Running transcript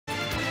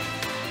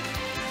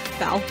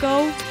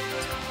Falco?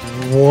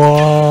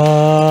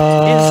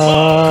 What? Is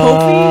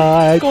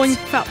Kofi going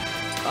Falco?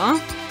 Huh?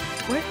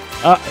 What?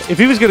 If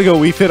he was going to go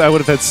Wii Fit, I would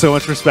have had so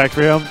much respect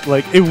for him.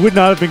 Like, it would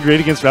not have been great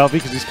against Ralphie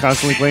because he's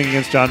constantly playing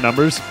against John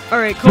Numbers.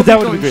 Alright, Kofi but that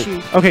would going be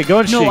great. Sheik. Okay,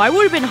 going Sheik. No, I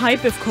would have been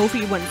hype if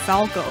Kofi went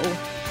Falco.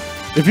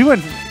 If he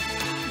went...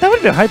 That would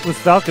have been hype with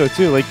Falco,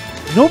 too. Like,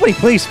 nobody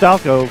plays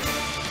Falco.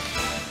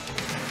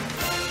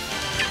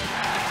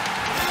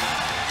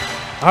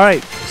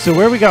 Alright, so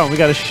where are we going? We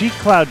got a Sheik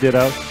Cloud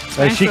Ditto.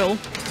 Smashville.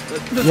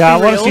 Yeah, I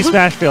want to see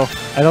Smashville.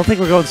 I don't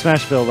think we're going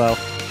Smashville, though.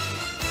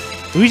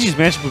 Luigi's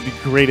Mansion would be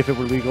great if it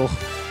were legal.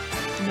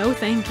 No,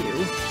 thank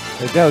you.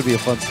 Like, that would be a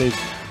fun stage.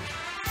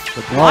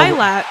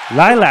 Lilat.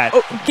 Lilat.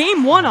 Oh,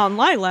 game 1 on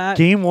Lilat.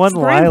 Game 1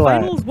 Grand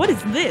Lilat. Finals? What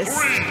is this?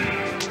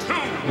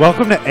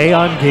 Welcome to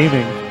AON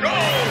Gaming.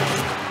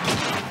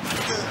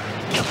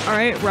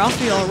 Alright,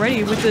 Ralphie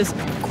already with this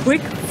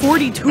quick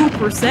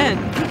 42%.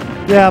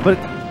 Yeah, but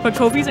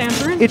Kofi's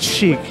answering? it's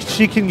Sheik.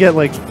 She can get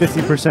like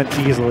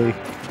 50% easily.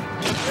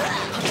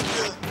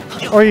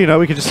 Or, you know,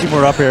 we could just see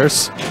more up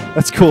airs.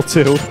 That's cool,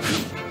 too.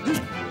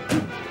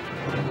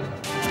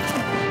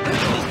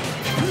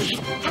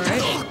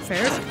 Alright,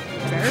 fair.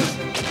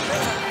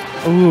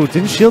 Ooh,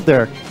 didn't shield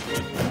there.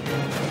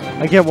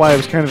 I get why it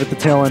was kind of at the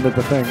tail end of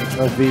the thing,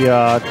 of the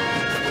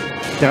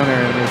down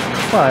air animation,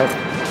 but...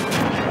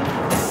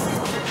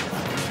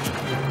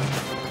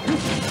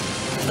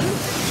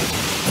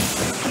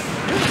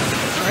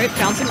 Alright,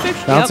 bouncing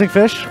fish. Bouncing yep.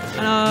 fish.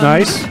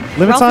 Nice.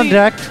 Limits Ralphie, on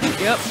deck.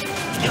 Yep.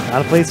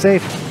 Gotta play it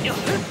safe.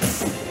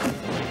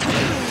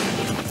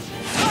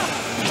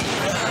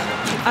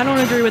 I don't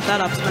agree with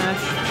that up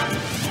smash.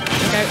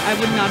 Like, I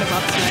would not have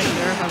up smashed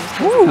there if I was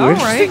Kofi. Ooh,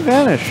 interesting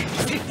vanish.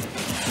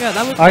 Yeah,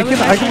 that was. I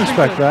can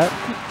respect that.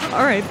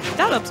 Alright,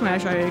 that up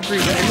smash I agree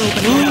with. A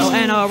little bit now.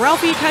 And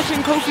Ralphie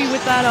catching Kofi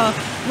with that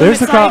There's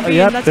the cross.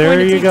 Yep, that's there going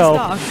to you take go.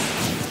 The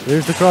stock.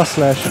 There's the cross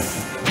slash.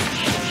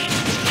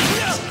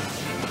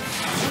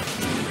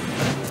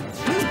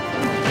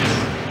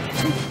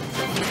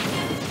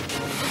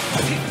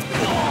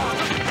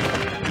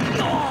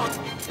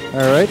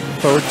 Alright,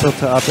 forward tilt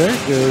to up air.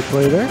 Good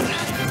play there.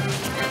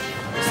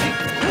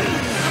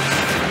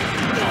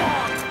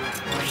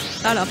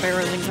 That up air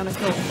isn't gonna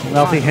kill.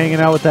 Ralphie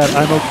hanging out with that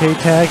I'm okay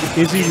tag.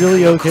 Is he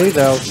really okay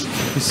though?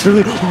 He's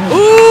certainly.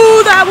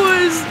 Ooh, that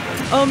was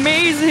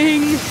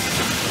amazing!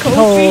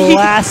 Kofi.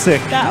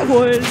 Classic. That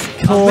was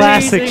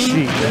classic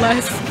amazing. Sheik.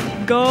 Let's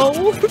go.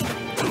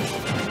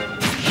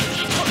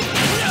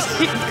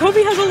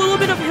 Kofi has a little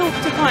bit of hill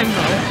to climb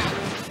though.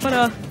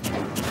 But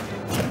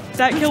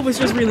that kill was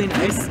just really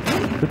nice.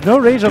 But no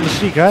rage on the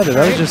Sheik either.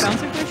 That was just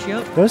bouncing fish,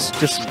 yep. that was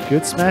just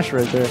good smash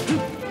right there.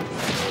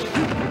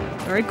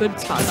 Very good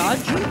spot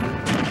dodge.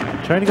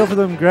 Trying to go for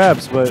them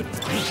grabs, but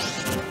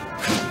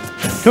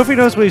Kofi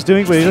knows what he's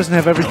doing, but he doesn't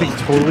have everything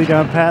totally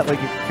down pat.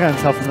 Like you can kind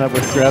of tell from that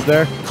with grab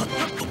there.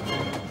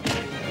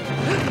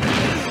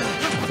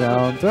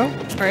 Down throw.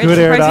 Right, Good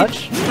air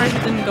dodge. Surprised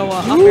it didn't go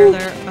up air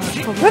there.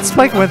 That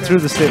spike went through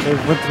the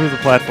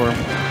platform.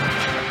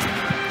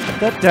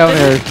 That down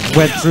air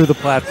went through the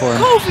platform.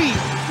 Kofi!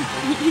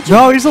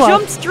 No, he's alive.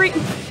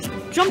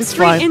 Jumped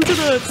straight into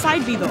the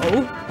side B though.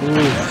 Ooh,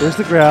 there's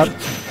the grab.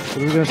 What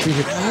are we gonna see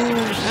here?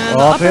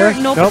 And up air?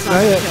 Nope, nope, it's not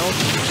not yet. kill.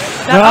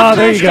 That up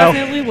there you smash go.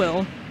 Definitely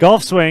will.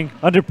 Golf swing,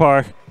 under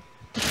par.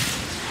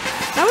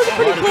 That was a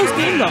pretty close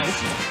game though.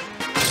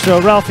 So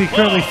Ralphie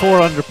currently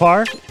 4 under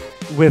par,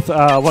 with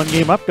 1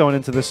 game up going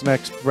into this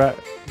next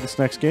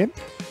game.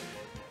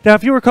 Now,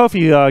 if you were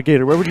Kofi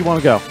Gator, where would you want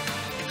to go?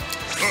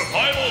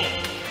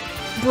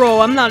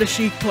 Bro, I'm not a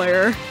Sheik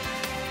player.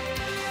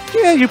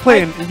 Yeah, you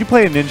play a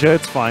ninja.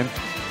 It's fine.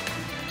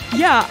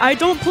 Yeah, I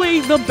don't play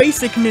the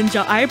basic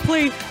ninja. I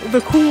play the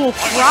cool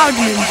frog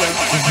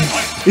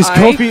ninja. Is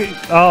Kofi?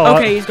 Oh,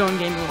 okay, he's going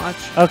Game & Watch.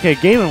 Okay,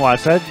 Game &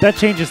 Watch. That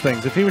changes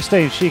things. If he were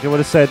staying Sheik, I would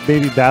have said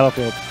maybe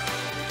Battlefield.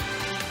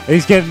 And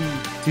he's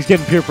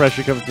getting peer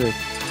pressure coming through.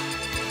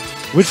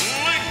 Which?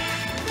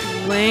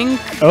 Link.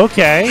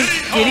 Okay.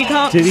 Diddy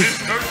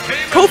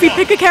Kofi,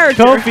 pick a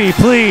character. Kofi,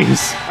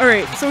 please. All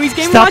right, so he's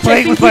Game & Stop Watch.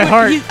 playing with my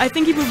heart. I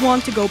think he would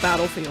want to go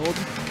Battlefield.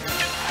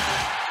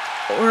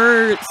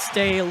 Or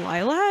stay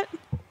Lilat?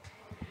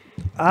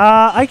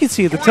 I can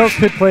see it. The tilt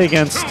could play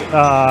against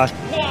Cloud.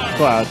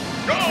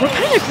 What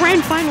kind of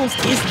grand finals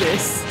is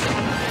this?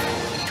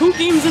 2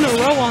 games in a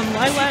row on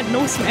Lilat,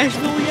 no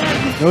Smashville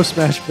yet? No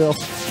Smashville.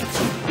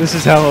 This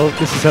is how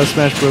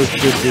Smash Bros.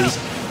 Should be.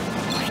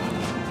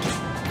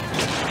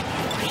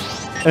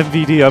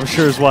 MVD, I'm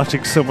sure, is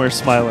watching somewhere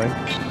smiling.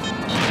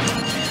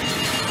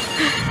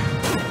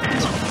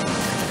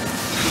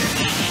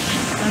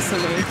 That's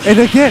amazing. And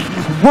again,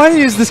 why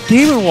is this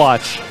Game &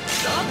 Watch?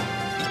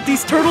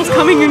 These turtles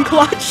coming in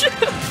clutch.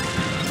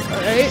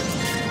 Alright.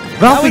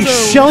 Ralphie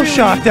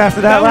shell-shocked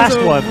after that last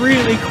one. That was a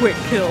really quick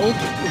kill.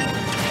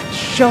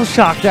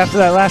 Shell-shocked after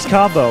that last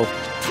combo.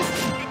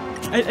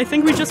 I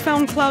think we just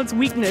found Cloud's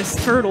weakness,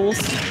 turtles.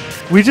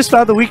 We just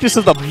found the weakness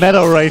of the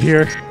meta right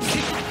here.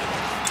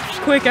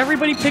 Quick,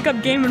 everybody pick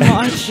up Game &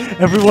 Watch.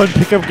 Everyone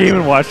pick up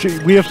Game & Watch.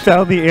 We have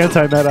found the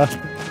anti-meta.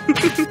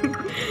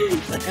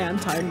 The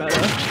anti-meta.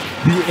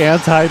 The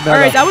anti-meta.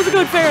 Alright, that was a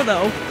good fair,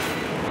 though.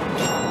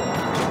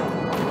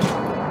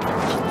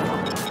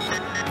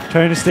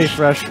 Trying to stay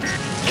fresh.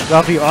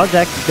 Ralphie on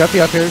deck. He's got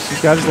the up airs.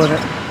 He's got his limit.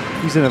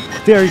 He's in a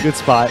very good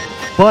spot.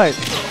 But,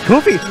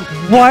 Kofi,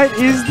 what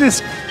is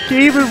this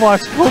Game &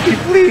 Watch? Kofi,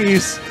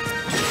 please.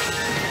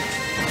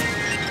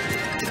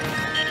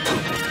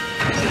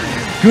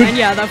 Good. And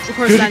yeah, of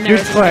course, that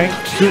good playing.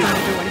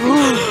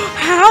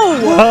 How?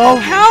 Well,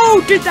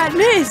 how did that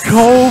miss?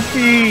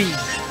 Kofi.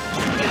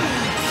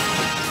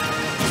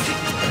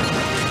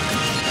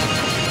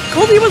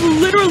 Kofi was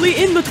literally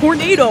in the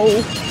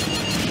tornado.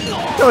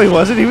 No, he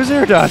wasn't. He was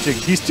air dodging.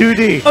 He's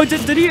 2D. Oh,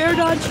 did he air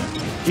dodge?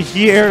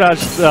 He air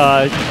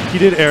dodged. He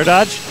did air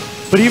dodge,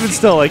 but even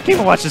still, like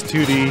Game & Watch is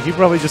 2D. He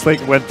probably just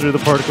like went through the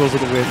particles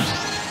of the wind.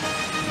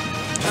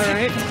 All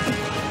right.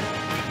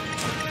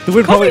 The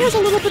wind Kofi probably has a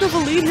little bit of a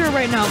lead here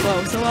right now,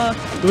 though. So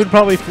the wind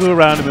probably flew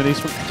around him, and he's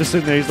just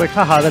sitting there. He's like,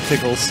 haha, that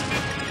tickles.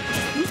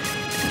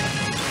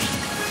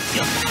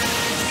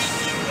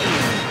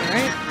 All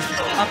right,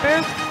 up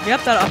air.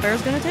 Yep, that up air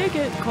is gonna take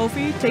it.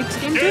 Kofi takes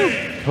game 2.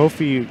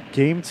 Kofi,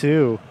 game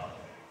 2.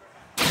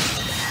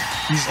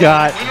 He's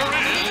got.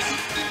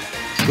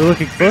 We're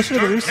looking closer to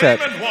the reset.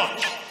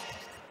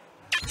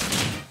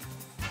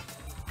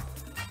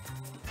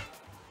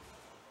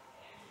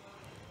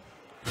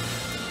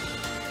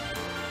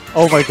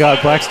 Oh my God,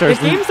 Black Star's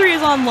If game 3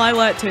 is on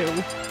Lilat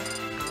too.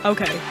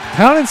 Okay.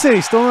 Town and City,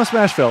 still no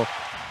Smashville.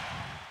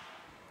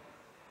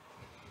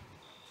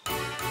 3,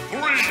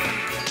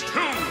 2,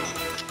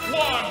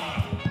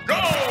 1, go!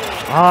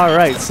 All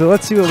right, so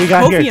let's see what we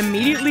got Kofi here.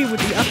 immediately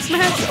with the up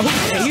smash.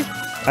 Okay.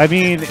 I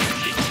mean,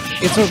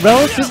 it's a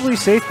relatively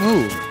safe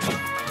move.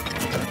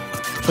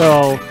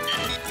 So,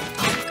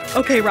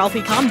 Okay,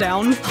 Ralphie, calm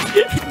down.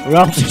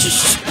 Ralphie.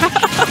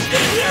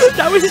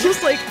 That was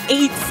just like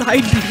 8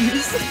 side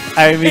Bs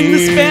I mean, in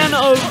the span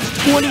of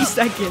 20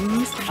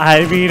 seconds.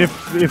 I mean,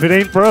 if it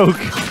ain't broke,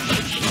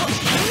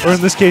 or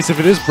in this case, if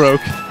it is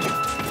broke.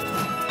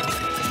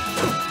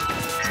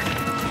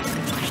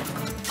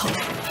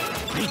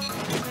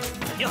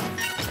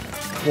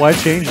 Why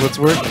change? What's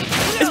working?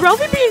 Is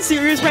Ralphie being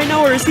serious right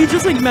now, or is he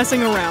just like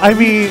messing around? I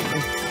mean,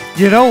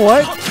 you know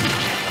what?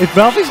 If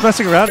Ralphie's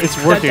messing around, it's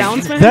working.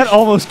 down smash? That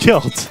almost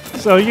killed.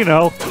 So, you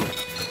know.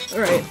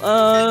 Alright,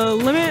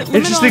 limit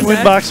Interesting on win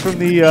deck. box from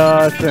the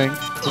thing,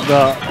 from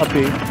the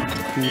upbeat,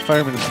 the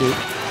fireman escape.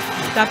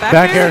 That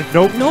Back air.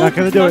 Nope, not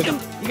gonna do it.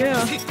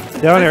 Yeah.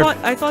 Down air.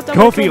 I thought that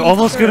would Kofi kill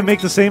almost him gonna fair.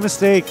 make the same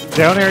mistake.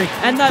 Down air.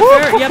 And that Woo,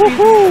 fair, yep, woo,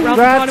 woo, Ralphie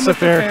got him that's with a the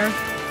fair. fair.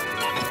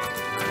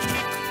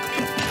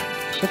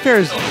 The fair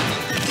is.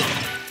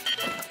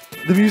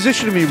 The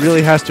musician in me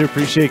really has to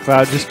appreciate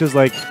Cloud just because,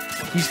 like,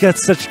 he's got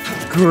such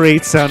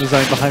great sound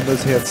design behind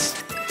those hits.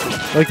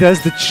 Like, that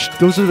is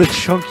those are the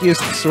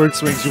chunkiest sword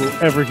swings you will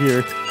ever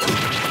hear.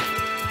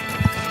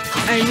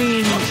 I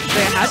mean,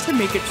 they had to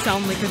make it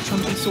sound like a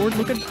chunky sword.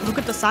 Look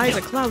at the size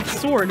of Cloud's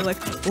sword. Like,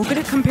 look at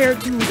it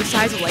compared to the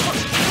size of like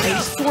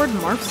Ice Sword,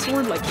 Marth's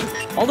sword, like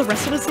all the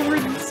rest of the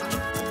swords.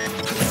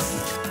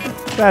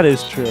 That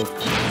is true.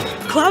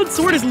 Cloud's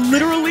sword is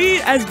literally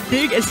as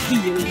big as he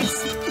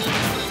is.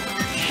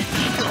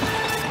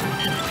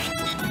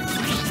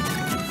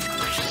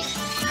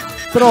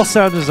 But all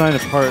sound design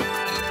apart.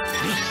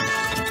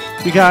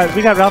 We got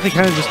Ralphie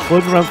kind of just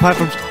floating around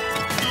platforms.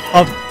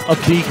 Up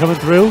B coming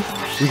through.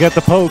 We got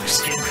the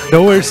pokes.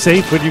 Nowhere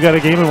safe when you got a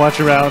Game & Watch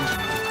around.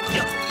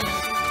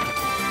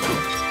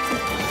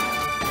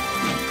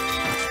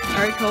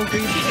 Alright, Kofi, be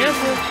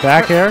careful.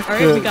 Back air.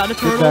 Alright, we got a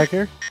Good turtle. back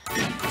air.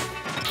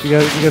 We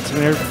got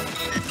some air.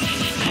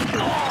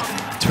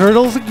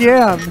 Turtles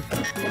again.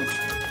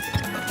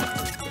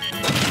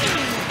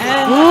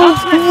 And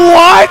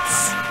What?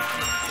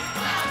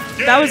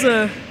 that was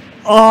a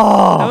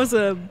Oh.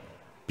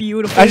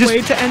 beautiful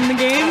way to end the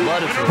game.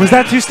 Was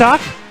that 2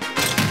 stock?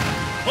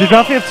 Did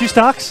Ralphie have 2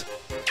 stocks?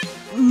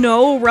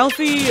 No,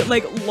 Ralphie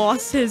like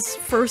lost his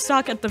first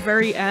stock at the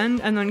very end,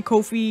 and then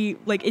Kofi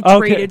like it Okay.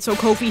 traded, so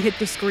Kofi hit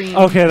the screen.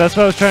 Okay, that's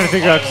what I was trying to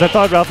figure out because I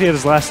thought Ralphie had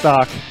his last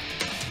stock.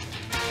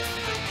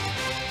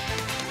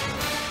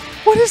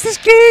 What is this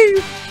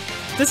game?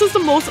 This is the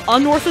most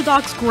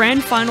unorthodox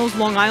Grand Finals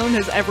Long Island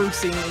has ever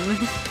seen.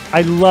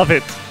 I love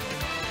it.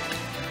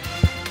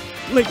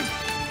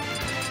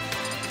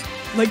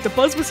 Like the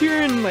buzz was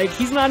here, and like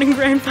he's not in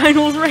Grand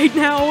Finals right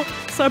now,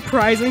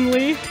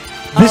 surprisingly.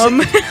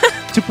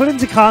 To put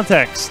into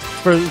context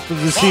for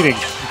the seeding,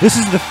 this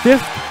is the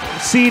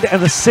 5th seed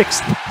and the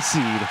 6th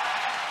seed.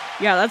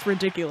 Yeah, that's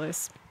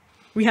ridiculous.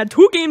 We had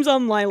 2 games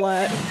on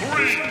Lilat,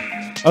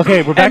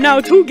 Okay, we're back. and now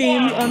 2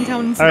 games on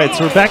Town. All right,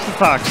 so we're back to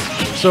Fox.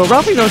 So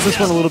Ralphie knows this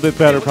one a little bit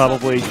better,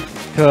 probably,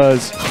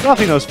 because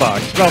Ralphie knows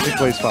Fox. Ralphie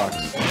plays Fox.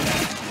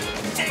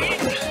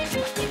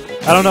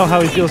 I don't know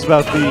how he feels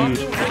about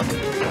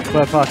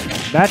the Fox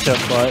matchup,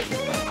 but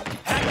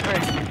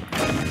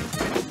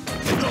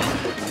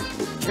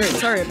Alright,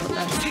 sorry about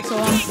that. So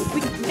we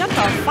got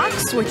the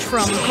Fox switch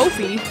from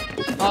Kofi.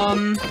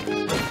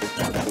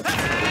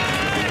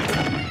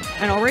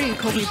 And already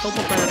Kofi built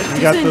up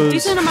got a those-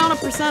 decent amount of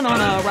percent on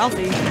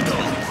Ralphie.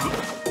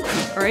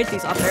 Alright,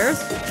 these up airs.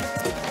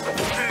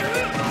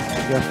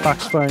 We got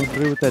Fox flying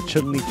through with that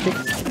chun-li kick.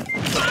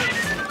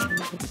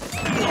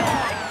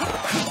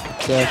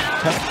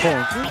 Tap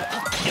pulling through.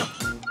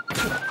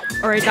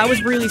 Alright, that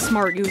was really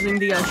smart using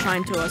the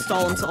shine to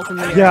stall himself in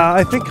the air. Yeah,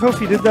 I think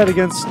Kofi did that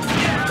against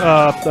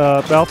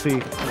Ralphie.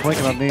 I'm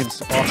blanking on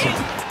names. Awesome.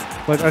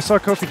 But I saw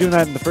Kofi doing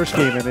that in the first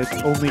game, and it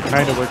only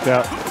kind of worked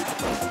out.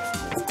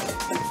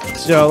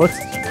 So let's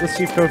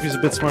see if Kofi's a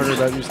bit smarter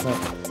about using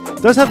that.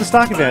 Does have the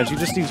stock advantage. He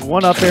just needs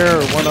one up air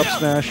or one up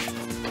smash.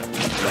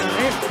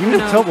 Alright, Even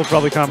tilt will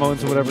probably combo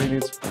into whatever he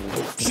needs.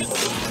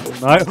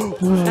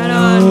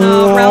 and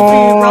no,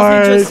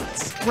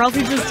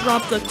 Ralphie just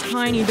dropped a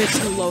tiny bit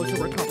too low to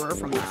recover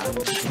from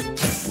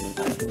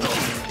that.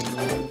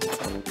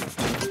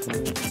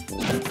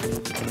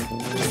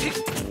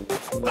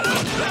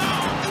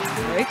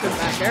 Alright, good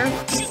back there.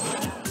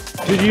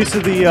 Good use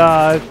of the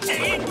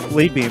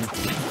blade beam.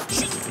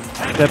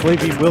 That blade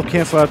beam will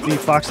cancel out the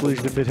Fox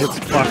illusion if it hits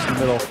Fox in the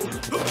middle.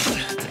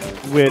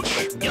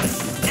 Which,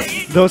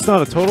 though it's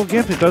not a total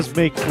gimp, it does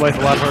make life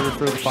a lot harder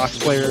for the Fox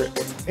player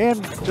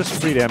and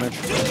just free damage.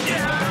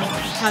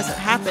 Hasn't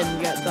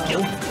happened yet,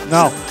 though.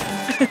 No.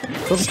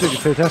 Kofi's doing a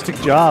fantastic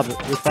job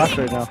with Fox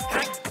right now.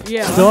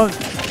 Yeah. Still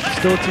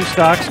with 2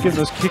 stocks, getting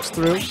those kicks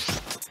through.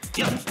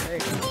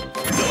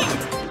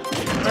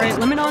 Alright,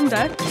 limit on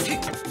deck.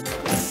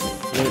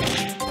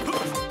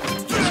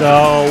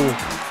 So...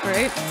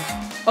 Alright.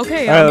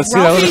 Okay, Alright, let's see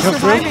that Ralphie's come through.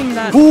 surviving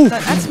that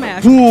F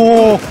smash.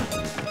 Ooh.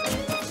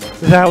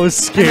 That was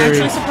scary.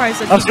 I'm actually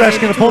surprised that Up smash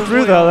gonna pull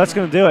through though, that's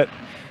gonna do it.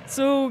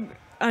 So,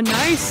 a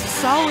nice,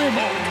 solid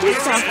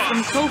 2-stock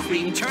from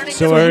Kofi.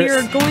 So we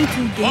are going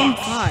to game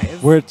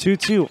 5. We're at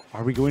 2-2.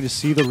 Are we going to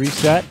see the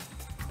reset?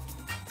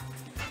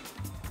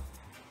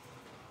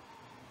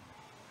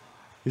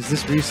 Is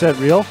this reset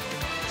real?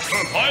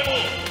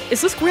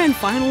 Is this Grand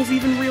Finals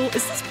even real?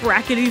 Is this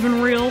bracket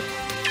even real?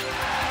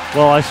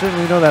 Well, I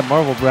certainly know that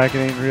Marvel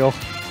bracket ain't real.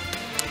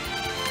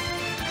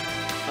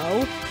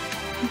 Oh?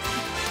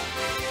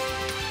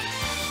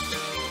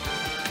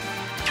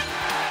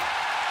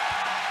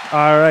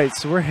 Alright,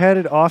 so we're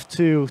headed off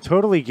to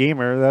Totally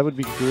Gamer. That would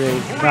be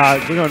great. Nah,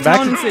 we're going back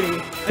Town to and City.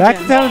 Back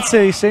again. to Town and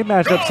City, same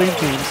matchup, same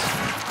teams.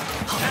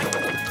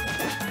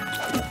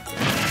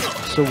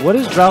 So what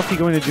is Ralphie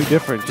going to do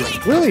different?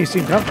 Because really he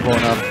seemed comfortable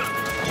enough.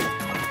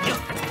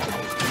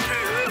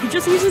 He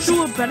just needs to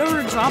do a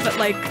better job at,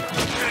 like,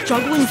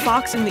 juggling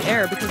Fox in the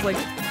air, because, like,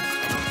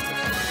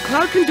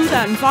 Cloud can do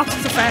that, and Fox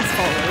is a fast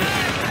faller.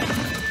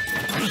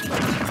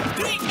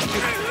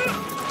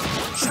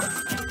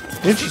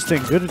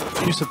 Interesting, good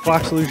use of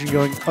Fox illusion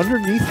going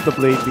underneath the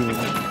blade beam.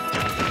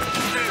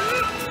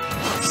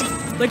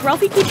 Like,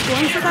 Ralphie keeps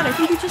going for that. I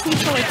think he just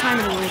needs to, like, time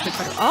it a little bit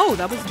better. Oh,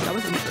 that was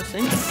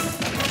interesting.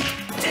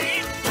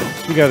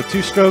 So we got a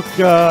 2-stroke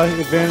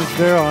advantage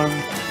there on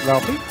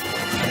Ralphie.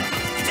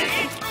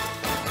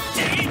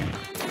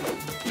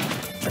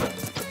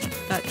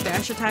 That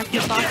dash attack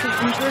hit Fox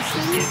is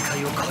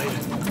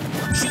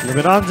interesting.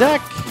 Limit on deck.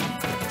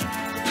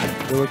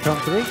 Will it come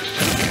through?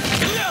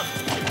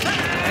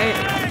 Right.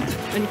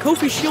 And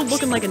Kofi's shield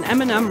looking like an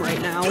M&M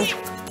right now.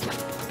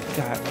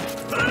 God.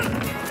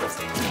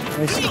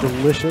 Nice and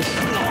delicious.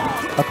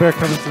 Up air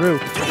coming through.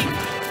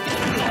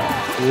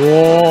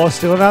 Whoa,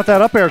 stealing out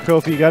that up air,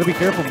 Kofi. You gotta be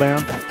careful,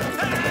 man.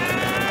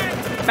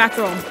 Back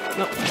throw him.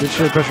 Nope. Good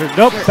shield pressure.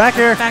 Nope, back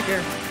air. Back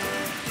air.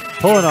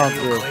 Pulling on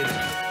through.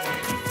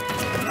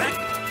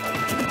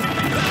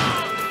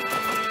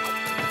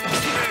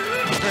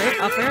 Alright,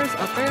 up airs,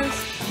 up airs.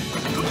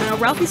 Now,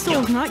 Ralphie still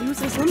has not used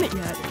his limit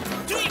yet.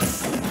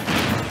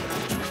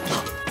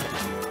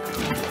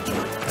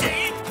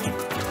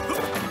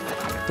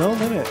 No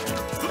limit.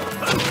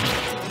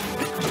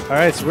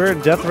 Alright, so we're in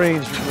death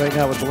range right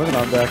now with the limit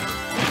on deck.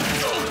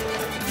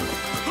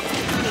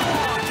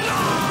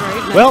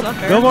 Alright, nice Well, up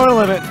air. no more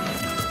limit.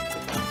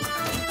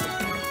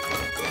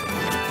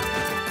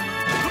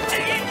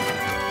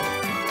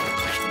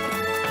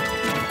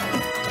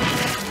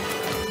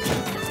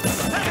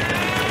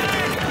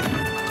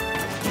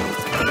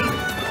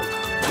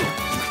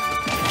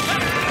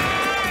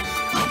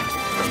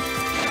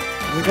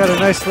 We got a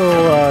nice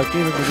little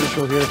game of the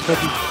neutral here.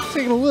 Kofi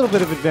taking a little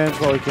bit of advantage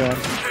while he can.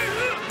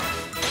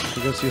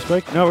 We're going to see a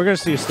spike? No, we're going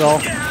to see a stall.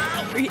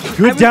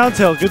 Good down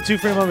tilt. Good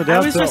 2-frame on the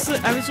down tilt.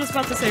 I was just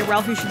about to say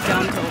Ralphie should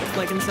down tilt,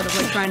 like instead of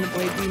like trying to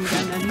blade beam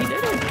again, and he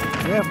did it.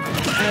 Yeah.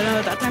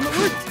 And that time it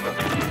worked.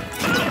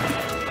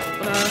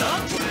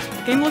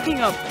 But game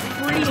looking up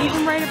pretty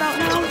even right about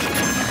now.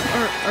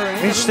 Alright.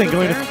 Interesting,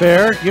 going to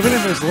fair, giving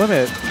him his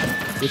limit,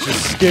 which is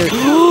scary.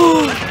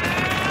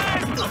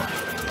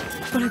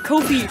 But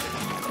Kofi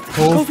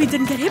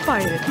didn't get hit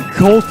by it.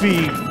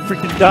 Kofi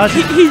freaking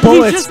dodging He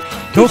bullets.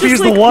 Kofi is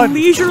the one.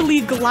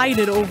 Leisurely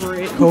glided over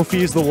it.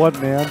 Kofi is the one,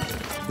 man.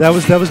 That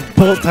was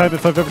bullet time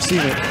if I've ever seen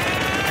it.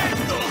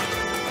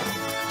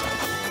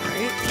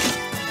 Right.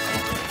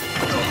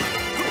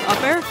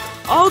 Up air.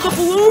 Oh, the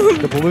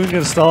balloon. The balloon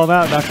gonna stall him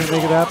out, not gonna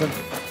make it happen.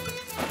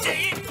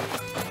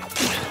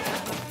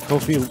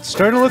 Kofi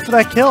starting to look for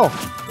that kill.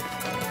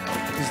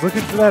 He's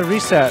looking for that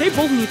reset. They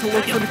both need to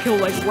look for the kill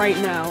like right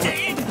now.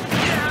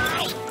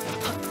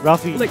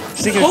 Ralphie, Like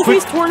taking a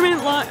Kofi's quick...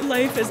 tournament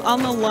life is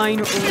on the line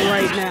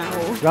right now.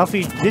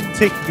 Ralphie didn't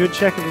take a good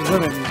check of his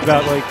limit. He's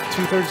about like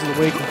 2/3 of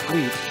the way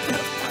complete.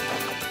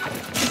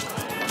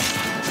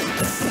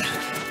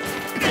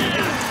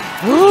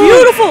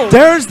 Beautiful!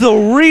 There's the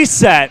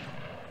reset!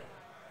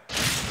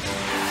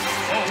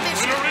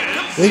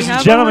 Ladies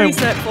and gentlemen,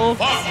 reset, folks.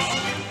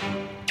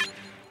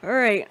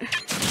 Alright.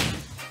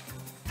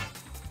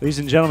 ladies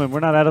and gentlemen, we're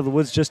not out of the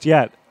woods just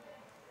yet.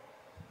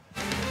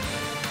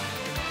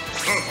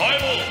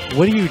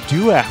 What do you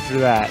do after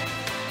that?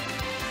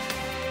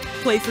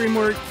 Play 3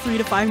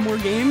 to 5 more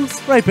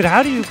games. Right, but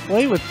how do you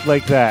play with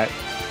like that?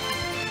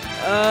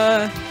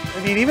 I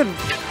mean, even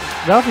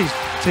Ralphie's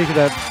taking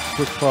that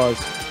quick pause.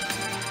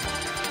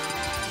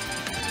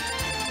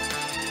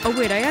 Oh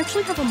wait, I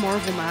actually have a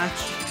Marvel match.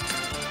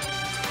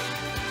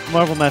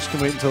 Marvel match can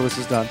wait until this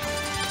is done.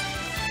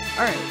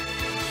 Alright.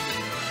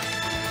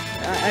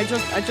 I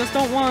just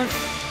don't want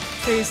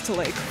FaZe to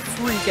like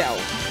freak out.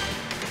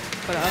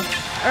 But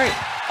alright.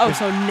 Oh,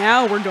 so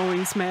now we're going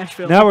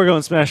Smashville. Now we're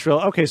going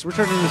Smashville. Okay, so we're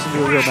turning this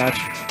into a real match.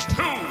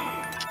 2,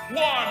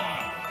 1,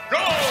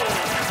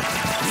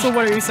 go! So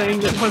what are you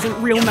saying? That wasn't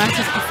real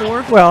matches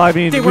before? Well, I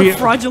mean, They were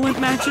fraudulent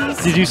matches?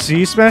 Did you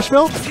see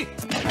Smashville?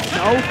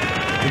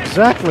 No.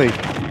 Exactly.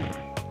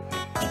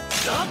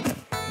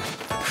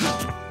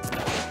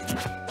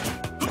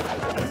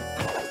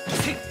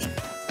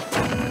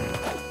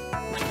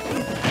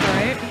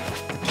 Alright.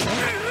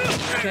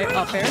 Okay,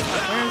 up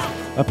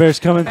airs. Up air's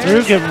coming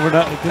through, giving him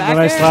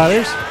nice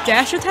ladders.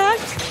 Dash attack.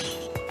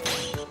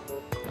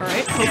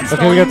 Alright,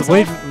 Okay, we got the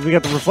blade, we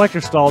got the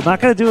reflector stall.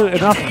 Not gonna do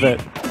enough of it.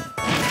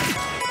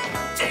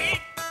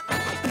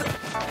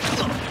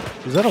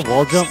 Is that a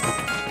wall jump?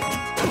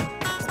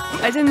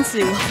 I didn't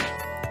see.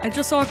 I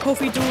just saw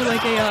Kofi do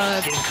like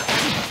a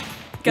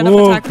get up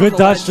Whoa, attack. good from the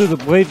dodge ledge. through the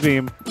blade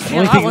beam.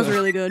 Yeah, that was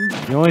really good.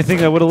 The only thing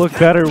that would have looked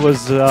better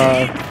was the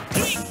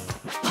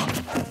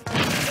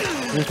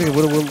only thing that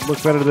would have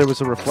looked better there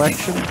was a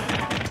reflection.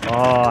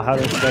 Oh, how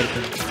did that?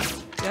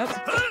 Yep.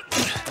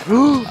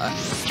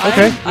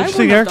 Okay, I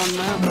interesting wouldn't here. have done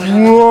that, but,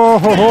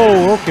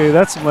 Whoa, okay,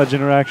 that's some ledge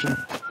interaction.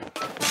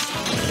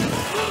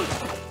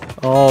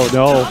 Oh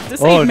no!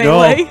 This Oh ain't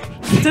melee. no!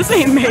 This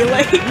ain't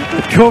melee.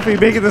 Kofi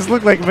making this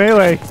look like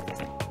melee.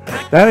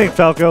 That ain't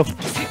Falco.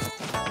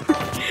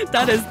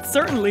 That is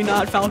certainly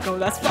not Falco.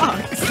 That's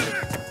Fox.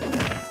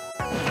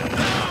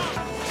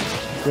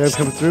 Grab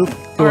coming through.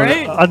 All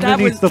right,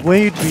 Underneath the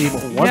blade beam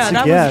once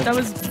again. That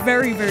was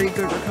very, very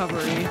good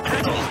recovery.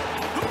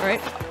 All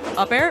right,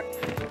 up air.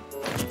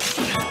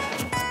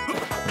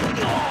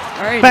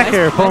 All right, Back nice,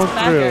 air, pulling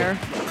back through. air.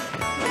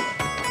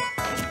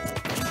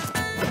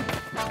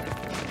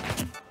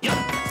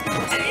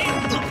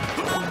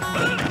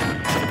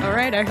 All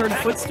right, I heard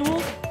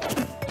footstool.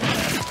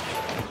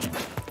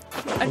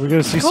 We're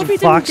gonna see some Kofi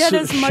Fox didn't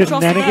get as much off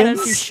of that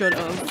as he shenanigans. should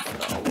have.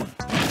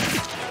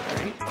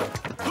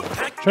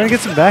 Trying to get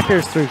some back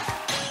airs through.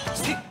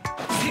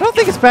 I don't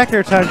think it's back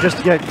air time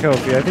just yet,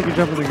 Kofi. I think you're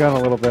jumping the gun a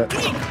little bit.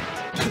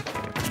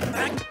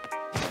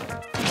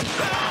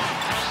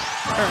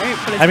 Alright,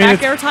 but it's I mean,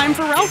 back air time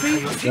for Ralphie.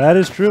 That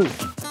is true.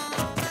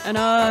 And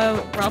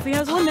Ralphie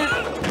has limit.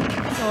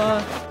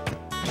 So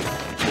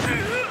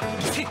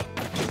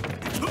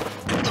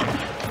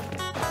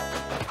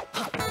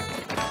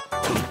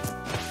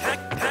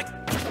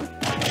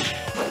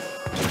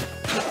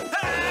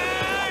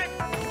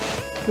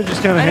They're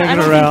just kind of I hanging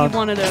don't around. think he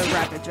wanted a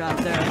rapid job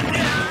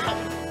there.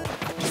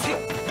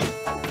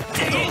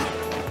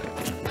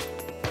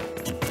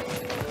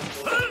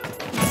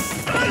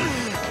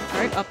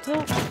 Alright, up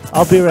tilt.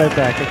 I'll be right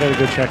back. I gotta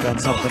go check on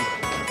something.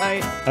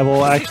 Alright. I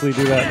will actually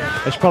do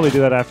that. I should probably do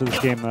that after this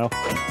game, though.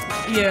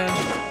 Yeah.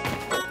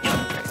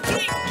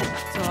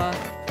 So,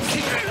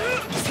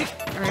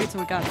 alright, so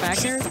we got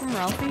back airs from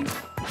Ralphie.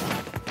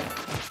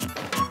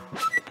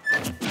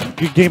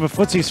 Good game of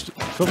footsies.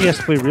 Kofi has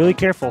to play really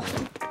careful.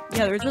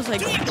 Yeah, they're just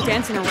like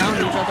dancing around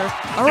each other.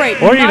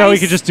 Alright, Or, you know, he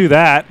could just do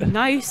that.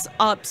 Nice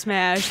up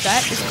smash.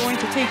 That is going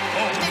to take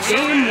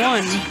game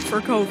 1 for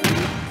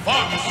Kofi.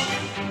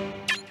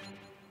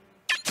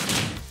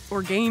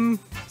 Or game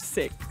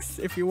 6,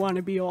 if you want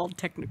to be all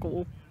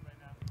technical.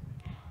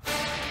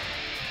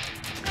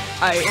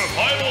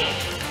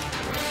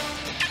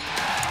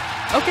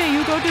 Okay,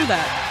 you go do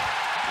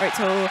that. Alright,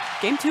 so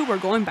game 2, we're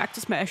going back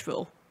to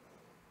Smashville.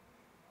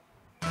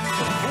 3,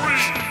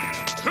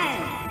 2,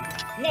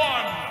 1,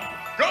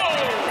 go!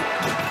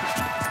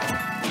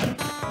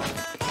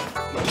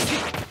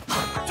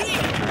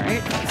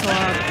 Alright, so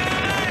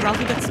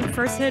Ralphie gets the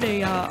first hit,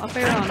 a up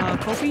air on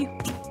Kofi.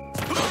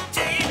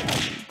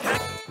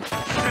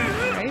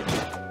 Alright.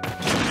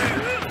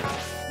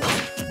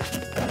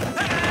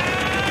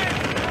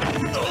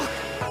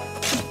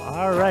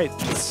 Alright,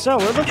 so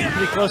we're looking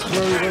pretty close to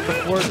where we were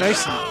before.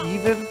 Nice and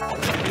even.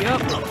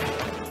 Yep.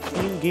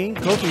 Clean game.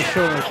 Kofi's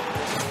showing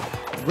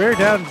a rare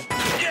down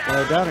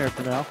air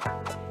for now.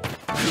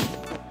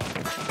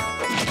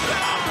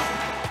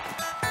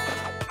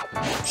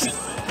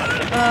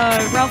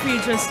 Ralphie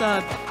just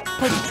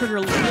pulled the trigger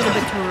a little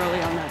bit too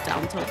early on that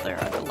down tilt there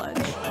at the ledge.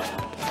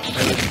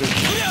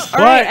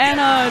 Alright, and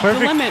the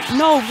limit.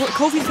 No,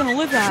 Kofi's gonna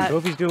live that.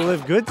 Kofi's gonna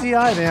live. Good DI,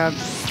 man.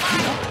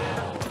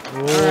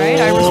 Alright,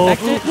 I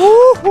respect it.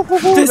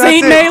 This That's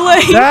ain't it.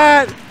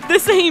 melee.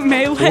 This ain't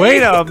melee. Way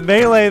to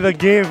melee the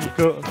game.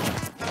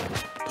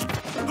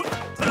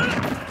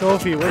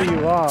 Kofi, what are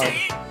you on?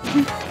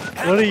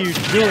 What are you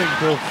doing,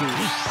 Kofi?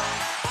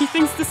 He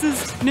thinks this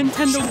is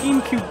Nintendo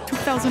GameCube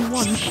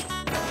 2001.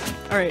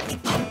 Alright,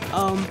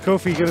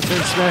 Kofi, gonna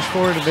turn Smash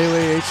 4 into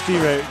Melee HD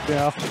right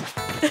now.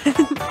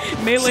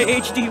 Melee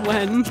HD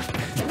when?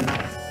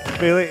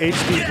 Melee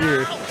HD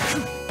here.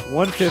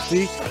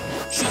 150.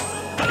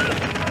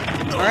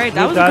 Alright,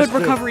 that was a good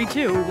recovery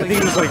too. I think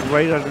it was like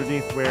right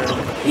underneath where...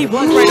 He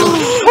was right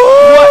underneath.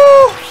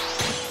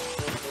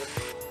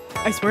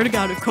 I swear to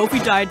God, if Kofi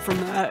died from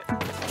that...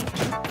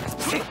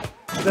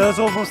 That was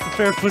almost a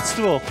fair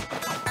footstool.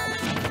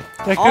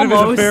 That could have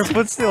been a fair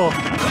footstool.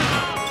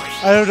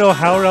 I don't know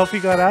how Ralphie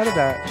got out of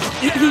that.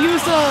 He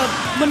used a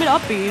limit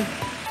up B.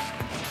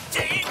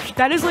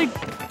 That is like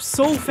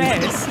so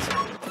fast.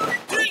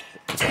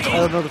 I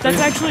don't know the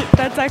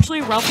That's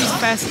actually Ralphie's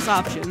fastest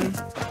option.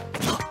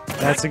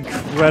 That's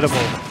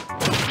incredible.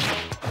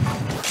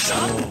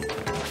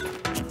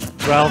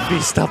 Ralphie,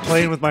 stop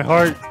playing with my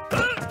heart.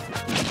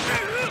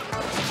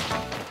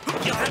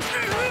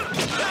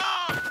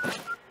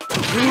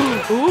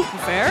 Ooh,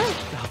 fair?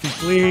 Ralphie,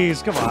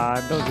 please, come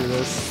on, don't do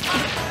this.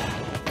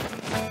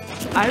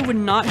 I would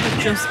not have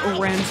just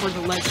ran for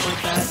the ledge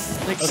like that.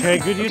 Like, Okay,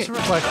 good use of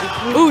reflection.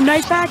 Ooh,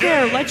 nice back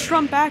air! Ledge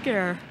trump back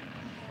air.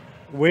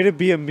 Way to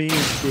be a meme,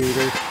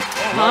 Gator.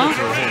 Huh?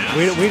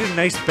 Way to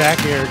nice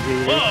back air,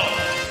 Gator.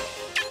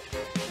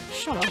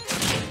 Shut up.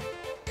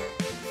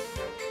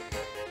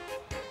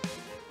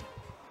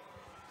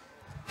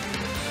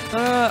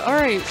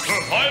 Alright.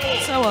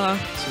 So,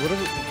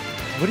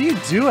 what do you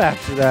do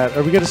after that?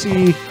 Are we gonna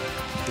see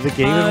the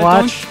Game &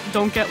 Watch?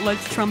 Don't get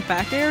ledge trump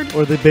back aired?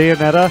 Or the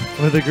Bayonetta?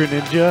 Or the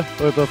Greninja?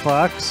 Or the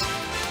Fox?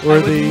 Or I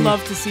would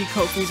love to see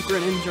Kofi's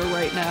Greninja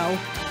right now.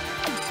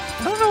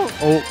 I don't know.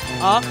 Oh.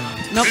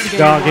 Nope, the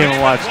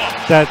Game & Watch.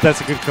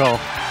 That's a good call.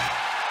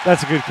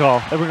 That's a good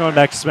call. And we're going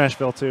back to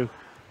Smashville, too.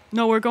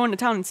 No, we're going to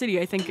Town and City.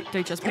 I think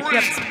they just picked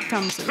up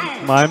Town and City.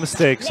 My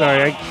mistake.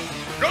 Sorry.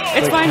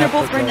 It's fine. They're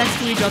both right next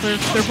to each other.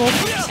 They're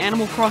both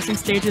Animal Crossing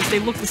stages. They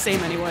look the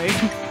same anyway.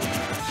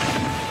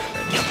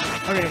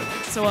 Okay,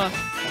 so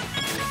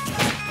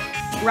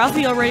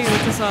Ralphie already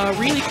with this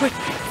really quick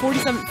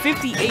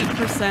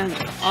 58%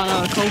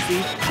 on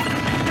Kofi.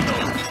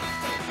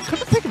 Come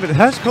to think of it,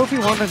 has Kofi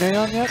won an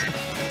AON yet?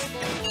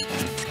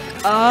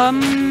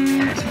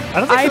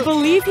 I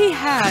believe he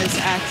has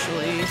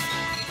actually.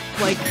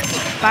 Like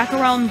back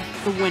around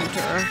the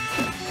winter.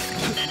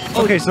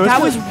 Oh, okay, so that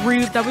was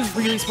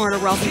really smart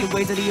of Ralphie, the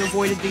way that he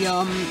avoided the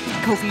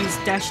Kofi's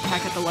dash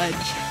attack at the ledge.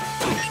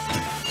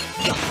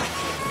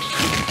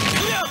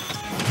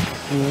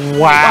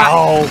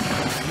 Wow.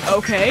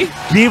 Okay.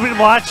 Game &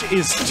 Watch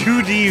is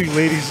 2D,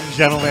 ladies and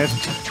gentlemen.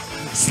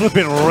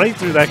 Slipping right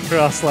through that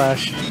cross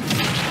slash.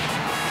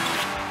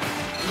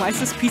 Why is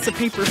this piece of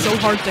paper so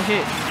hard to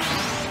hit?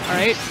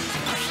 Alright.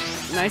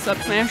 Nice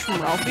up smash from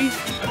Ralphie.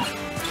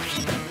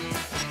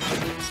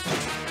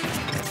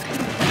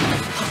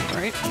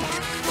 Alright.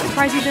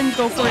 Surprised he didn't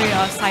go for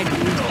a side B.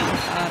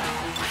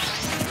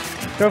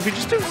 Kofi,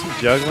 just doing some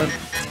juggling.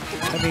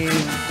 I mean...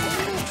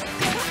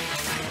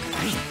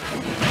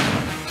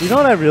 You know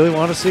what I really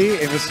want to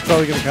see? And this is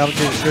probably going to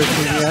complicate the search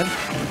in the end.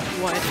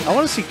 What? I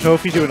want to see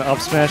Kofi do an up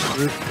smash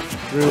through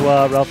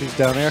Ralphie's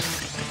down air.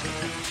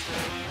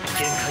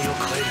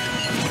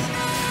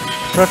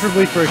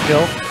 Preferably for a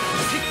kill.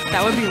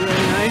 That would be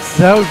really nice.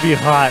 That would be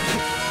hot.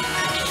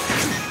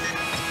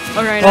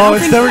 Alright, Oh, I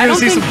don't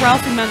think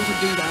Ralphie meant to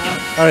do that.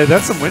 Alright,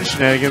 that's some win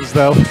shenanigans,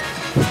 though.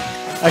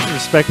 I can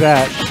respect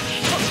that.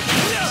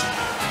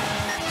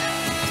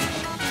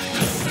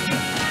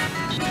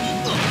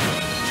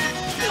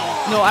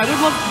 No,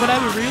 what I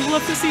would really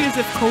love to see is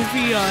if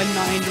Kofi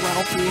 9'd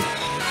Ralphie.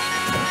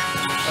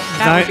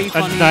 That would be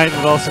funny. A 9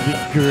 would also be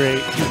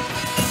great.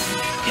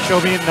 Show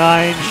me a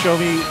 9, show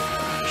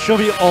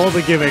me all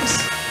the gimmicks.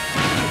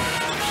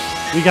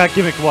 We got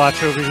Gimmick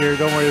Watch over here,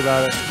 don't worry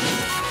about it.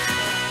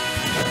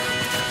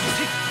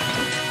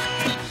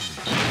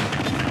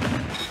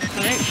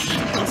 Alright,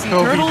 we'll see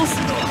turtles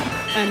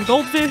and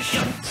goldfish.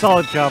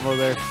 Solid combo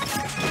there.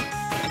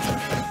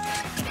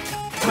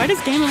 Why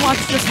does Game & Watch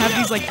just have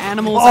these like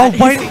animals? Oh,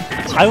 why?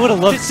 I would have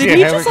loved to see Did a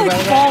he hammer just like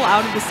come out fall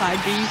out of the side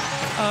B,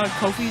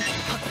 Kofi?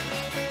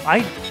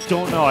 I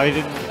don't know.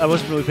 I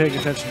wasn't really paying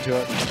attention to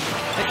it.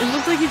 It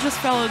looked like he just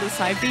fell out of the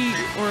side B,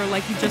 or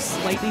like he just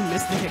slightly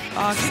missed the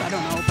hitbox. I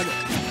don't know, but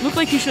it looked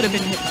like he should have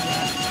been hit by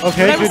that.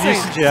 Okay, good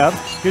use of jab.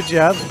 Good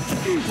jab.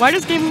 Why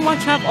does Game &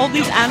 Watch have all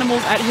these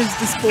animals at his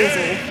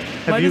disposal?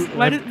 Why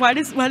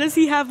does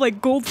he have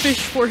like goldfish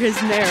for his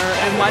nair,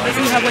 and why does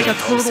he have like a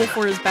turtle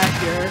for his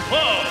back air?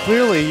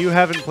 Clearly, you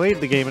haven't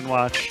played the Game &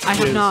 Watch. I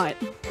have not.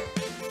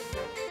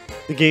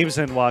 The Games &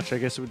 Watch, I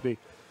guess it would be.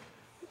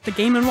 The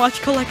Game &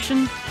 Watch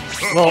collection.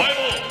 Well,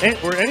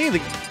 or any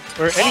Game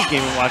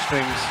 & Watch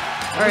things.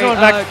 We're Alright, going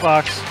back to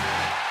Fox.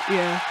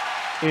 Yeah.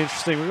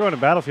 Interesting. We're going to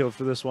Battlefield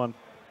for this one.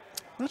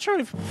 Not sure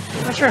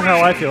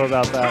how I feel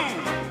about that.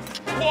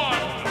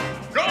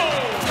 1, go!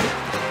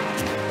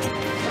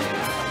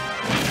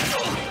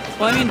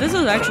 Well, I mean, this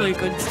is actually a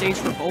good stage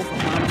for both of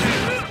them.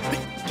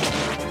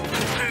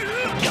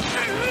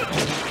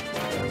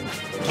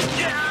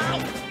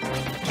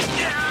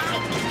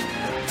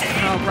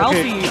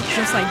 Ralphie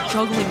just like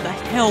juggling the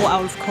hell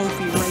out of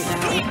Kofi right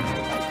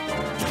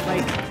now.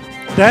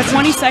 Like, That's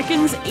 20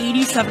 seconds,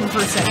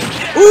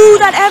 87%. Ooh,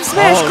 that F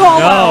smash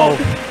call out!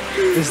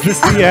 No. Is this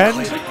the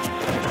end?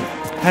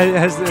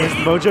 Has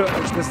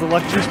the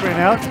luck juice ran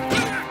out?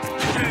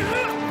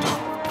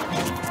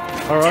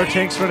 Are our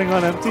tanks running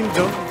on empty?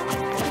 Don't.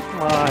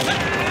 Come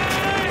on.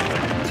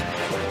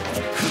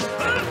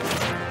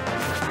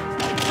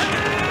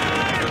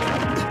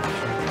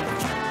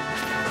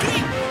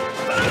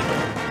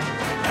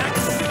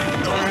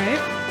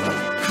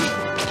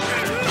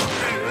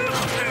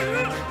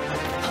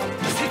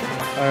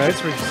 Alright,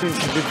 so we're seeing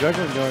some good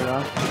juggling going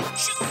on.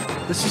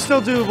 This is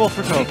still doable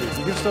for Kofi.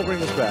 You can still bring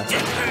this back.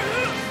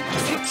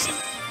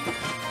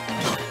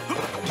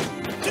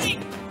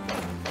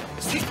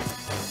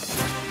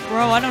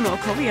 Bro, I don't know.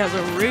 Kofi has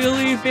a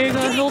really big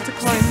hill to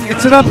climb here.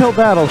 It's an uphill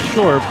battle,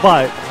 sure,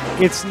 but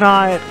it's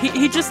not...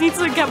 He just needs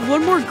to get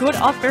one more good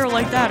up air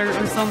like that or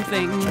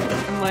something.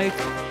 And, like,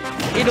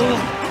 it'll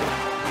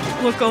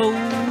look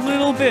a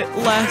little bit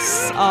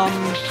less,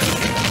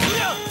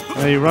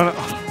 You run it...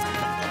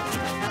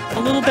 a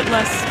little bit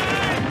less...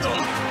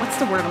 What's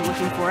the word I'm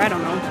looking for? I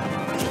don't know.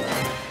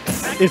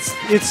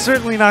 It's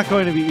certainly not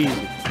going to be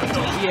easy.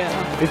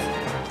 Yeah.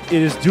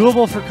 It is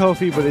doable for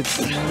Kofi, but it's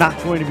not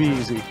going to be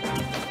easy.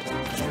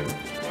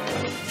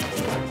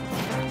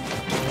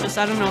 Just,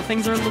 I don't know,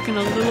 things are looking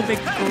a little bit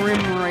grim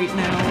right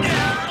now.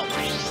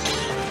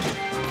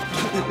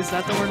 Is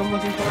that the word I'm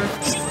looking for?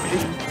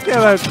 Yeah,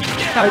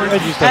 that word.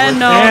 I used that And word.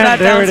 no, And that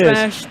there down it is.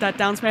 smash. That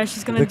down smash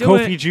is gonna The do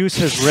Kofi it. juice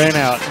has ran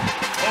out.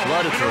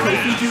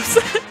 Kofi juice.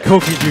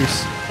 Kofi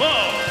juice.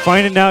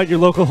 Find it now at your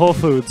local Whole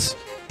Foods.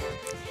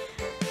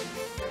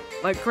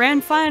 But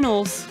grand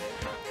finals,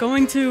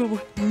 going to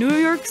New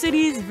York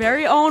City's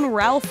very own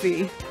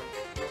Ralphie.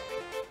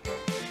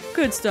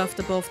 Good stuff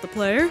to both the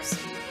players.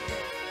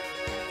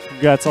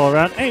 Congrats all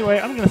around. Anyway,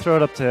 I'm going to throw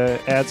it up to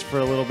ads for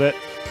a little bit.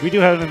 We do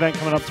have an event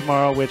coming up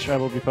tomorrow, which I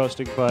will be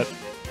posting, but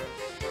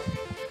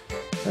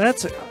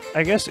that's,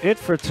 I guess, it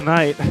for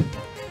tonight.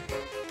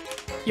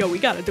 Yo, we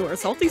gotta do our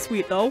salty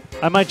sweet, though.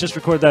 I might just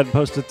record that and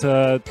post it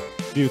to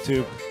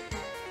YouTube,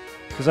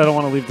 because I don't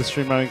want to leave the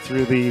stream running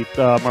through the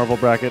Marvel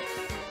bracket.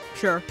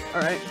 Sure.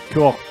 Alright.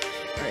 Cool.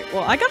 Alright,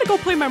 well, I gotta go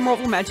play my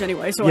Marvel match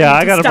anyway, so Yeah, I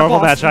I got a step Marvel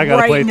off match I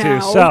gotta right play now.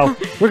 too, so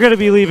we're going to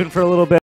be leaving for a little bit.